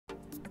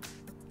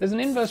There's an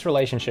inverse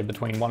relationship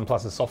between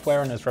OnePlus's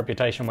software and its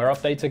reputation where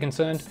updates are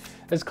concerned.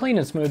 As clean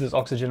and smooth as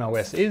Oxygen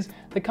OS is,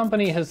 the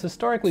company has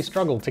historically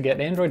struggled to get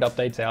Android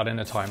updates out in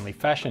a timely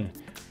fashion.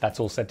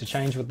 That's all set to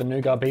change with the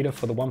Nougat beta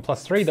for the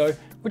OnePlus 3 though,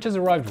 which has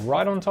arrived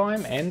right on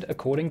time and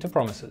according to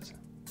promises.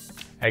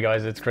 Hey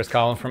guys, it's Chris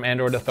Carlin from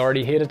Android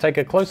Authority here to take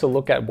a closer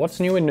look at what's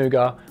new in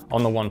Nougat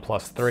on the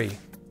OnePlus 3.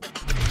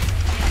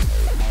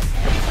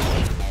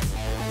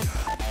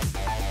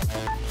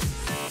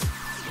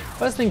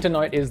 First thing to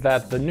note is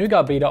that the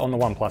Nougat beta on the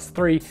OnePlus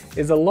 3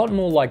 is a lot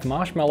more like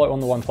Marshmallow on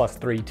the OnePlus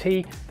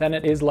 3T than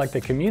it is like the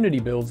community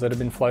builds that have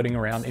been floating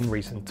around in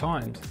recent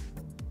times.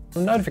 The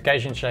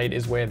notification shade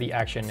is where the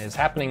action is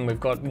happening. We've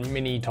got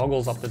mini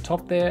toggles up the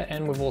top there,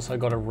 and we've also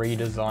got a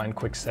redesigned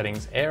quick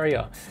settings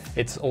area.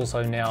 It's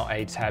also now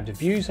a tabbed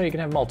view, so you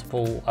can have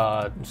multiple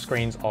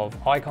screens of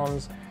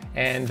icons,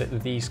 and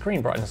the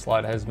screen brightness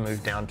slider has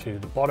moved down to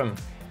the bottom.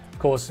 Of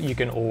course, you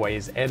can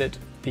always edit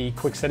the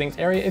quick settings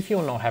area if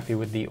you're not happy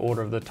with the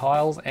order of the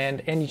tiles,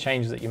 and any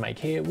changes that you make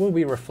here will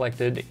be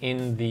reflected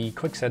in the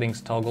quick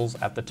settings toggles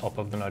at the top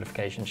of the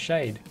notification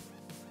shade.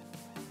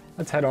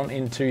 Let's head on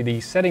into the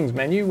settings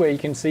menu where you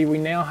can see we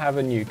now have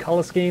a new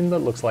color scheme that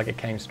looks like it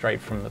came straight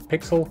from the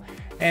Pixel.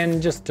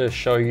 And just to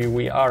show you,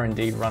 we are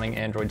indeed running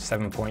Android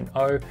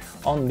 7.0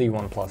 on the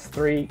OnePlus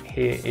 3.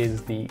 Here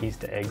is the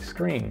Easter egg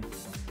screen.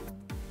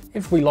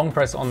 If we long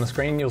press on the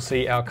screen, you'll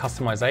see our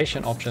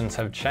customization options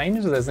have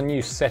changed. There's a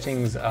new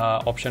settings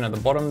option at the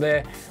bottom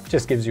there.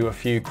 Just gives you a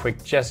few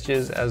quick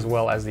gestures as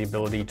well as the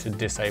ability to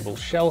disable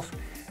shelf.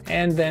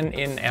 And then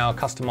in our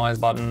customize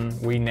button,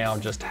 we now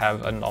just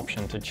have an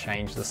option to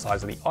change the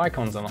size of the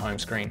icons on the home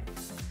screen.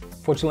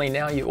 Fortunately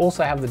now you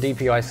also have the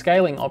Dpi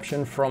Scaling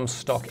option from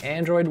stock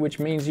Android, which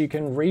means you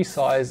can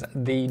resize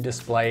the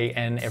display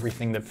and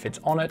everything that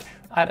fits on it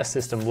at a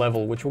system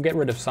level, which will get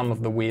rid of some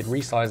of the weird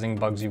resizing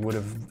bugs you would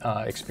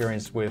have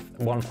experienced with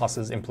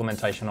OnePlus's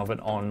implementation of it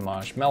on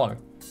Marshmallow.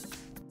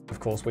 Of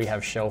course, we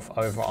have shelf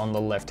over on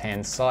the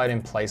left-hand side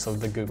in place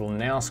of the Google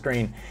Now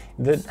screen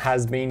that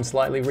has been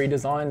slightly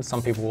redesigned.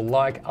 Some people will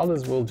like,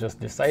 others will just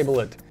disable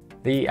it.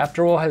 The app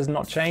drawer has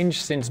not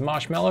changed since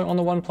Marshmallow on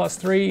the OnePlus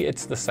 3.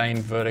 It's the same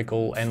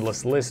vertical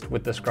endless list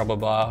with the scrubber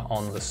bar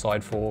on the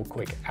side for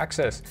quick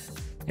access.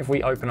 If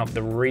we open up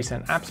the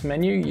recent apps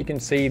menu, you can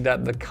see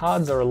that the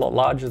cards are a lot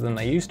larger than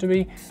they used to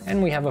be,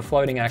 and we have a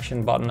floating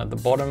action button at the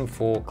bottom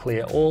for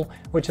clear all,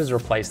 which has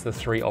replaced the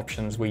 3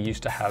 options we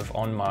used to have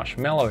on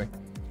Marshmallow.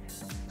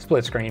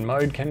 Split screen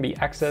mode can be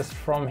accessed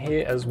from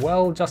here as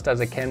well, just as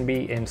it can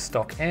be in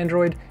stock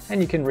Android, and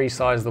you can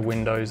resize the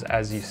windows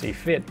as you see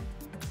fit.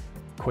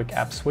 Quick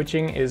app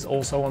switching is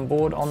also on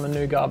board on the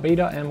Nougat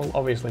beta and will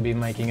obviously be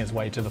making its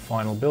way to the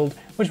final build,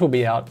 which will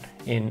be out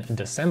in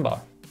December.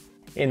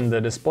 In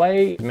the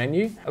display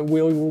menu,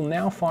 we will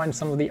now find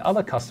some of the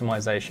other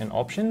customization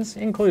options,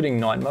 including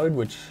night mode,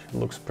 which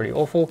looks pretty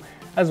awful,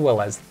 as well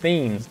as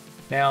themes.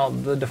 Now,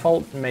 the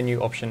default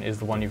menu option is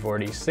the one you've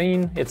already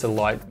seen. It's a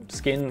light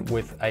skin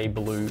with a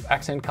blue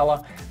accent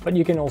color, but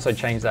you can also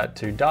change that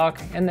to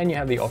dark, and then you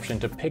have the option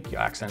to pick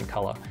your accent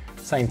color.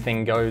 Same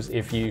thing goes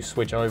if you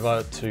switch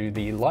over to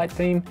the light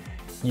theme.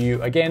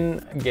 You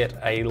again get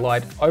a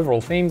light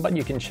overall theme, but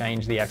you can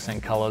change the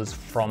accent colors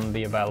from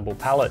the available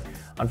palette.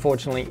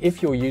 Unfortunately,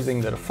 if you're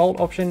using the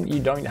default option, you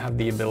don't have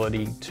the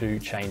ability to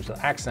change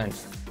the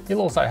accents.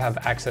 You'll also have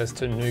access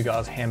to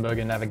Nougat's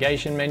hamburger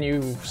navigation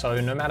menu, so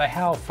no matter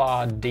how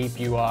far deep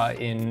you are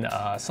in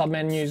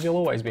submenus, you'll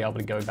always be able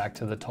to go back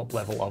to the top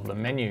level of the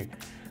menu.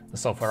 The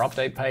software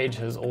update page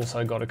has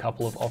also got a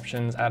couple of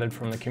options added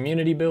from the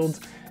community builds,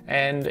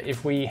 and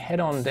if we head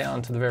on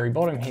down to the very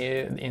bottom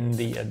here in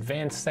the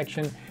advanced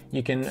section,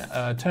 you can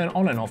turn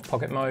on and off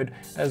pocket mode,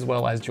 as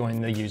well as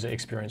join the user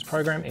experience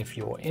program if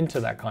you're into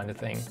that kind of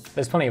thing.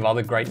 There's plenty of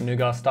other great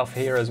Nougat stuff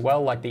here as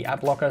well, like the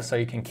app locker, so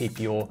you can keep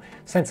your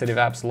sensitive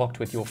apps locked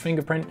with your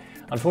fingerprint.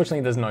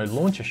 Unfortunately, there's no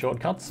launcher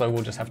shortcuts, so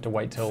we'll just have to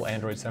wait till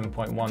Android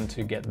 7.1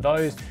 to get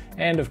those.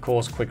 And of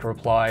course, quick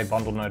reply,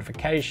 bundle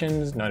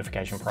notifications,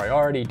 notification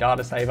priority,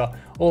 data saver,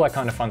 all that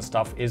kind of fun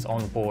stuff is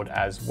on board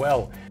as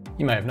well.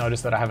 You may have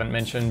noticed that I haven't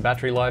mentioned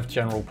battery life,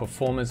 general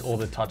performance, or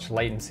the touch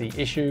latency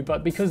issue,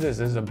 but because this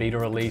is a beta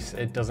release,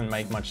 it doesn't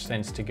make much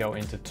sense to go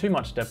into too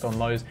much depth on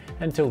those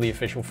until the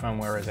official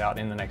firmware is out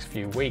in the next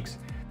few weeks.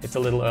 It's a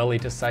little early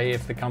to say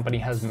if the company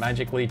has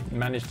magically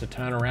managed to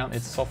turn around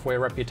its software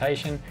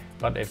reputation,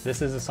 but if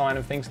this is a sign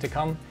of things to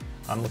come,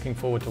 I'm looking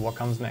forward to what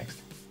comes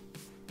next.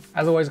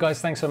 As always guys,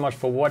 thanks so much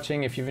for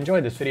watching. If you've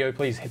enjoyed this video,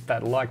 please hit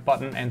that like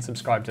button and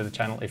subscribe to the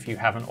channel if you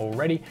haven't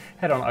already.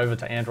 Head on over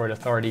to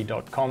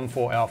androidauthority.com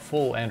for our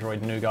full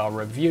Android Nougat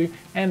review,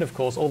 and of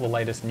course all the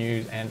latest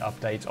news and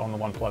updates on the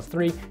OnePlus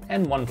 3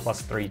 and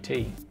OnePlus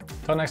 3T.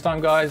 Till next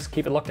time guys,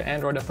 keep it locked to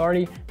Android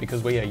Authority,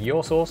 because we are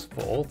your source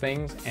for all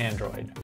things Android.